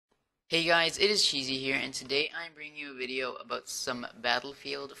Hey guys, it is Cheesy here, and today I'm bringing you a video about some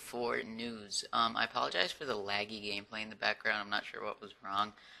Battlefield 4 news. I apologize for the laggy gameplay in the background, I'm not sure what was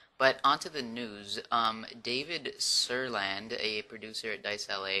wrong. But onto the news, David Surland, a producer at Dice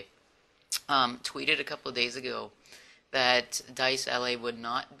LA, tweeted a couple of days ago that Dice LA would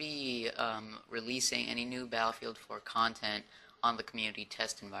not be releasing any new Battlefield 4 content on the community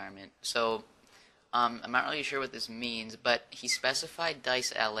test environment. So I'm not really sure what this means, but he specified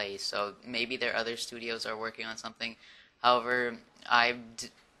Dice LA, so maybe their other studios are working on something. However, I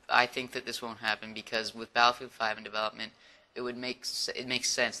think that this won't happen because with Battlefield 5 in development, it makes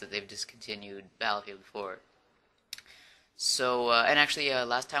sense that they've discontinued Battlefield 4. So, and actually,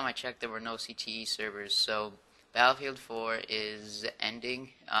 last time I checked, there were no CTE servers, so Battlefield 4 is ending.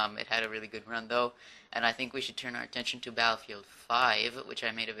 It had a really good run, though, and I think we should turn our attention to Battlefield 5, which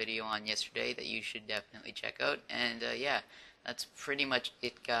I made a video on yesterday that you should definitely check out. And, yeah, that's pretty much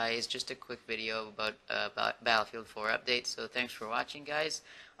it, guys. Just a quick video about Battlefield 4 updates, so thanks for watching, guys.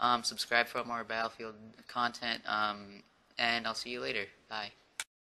 Subscribe for more Battlefield content, and I'll see you later. Bye.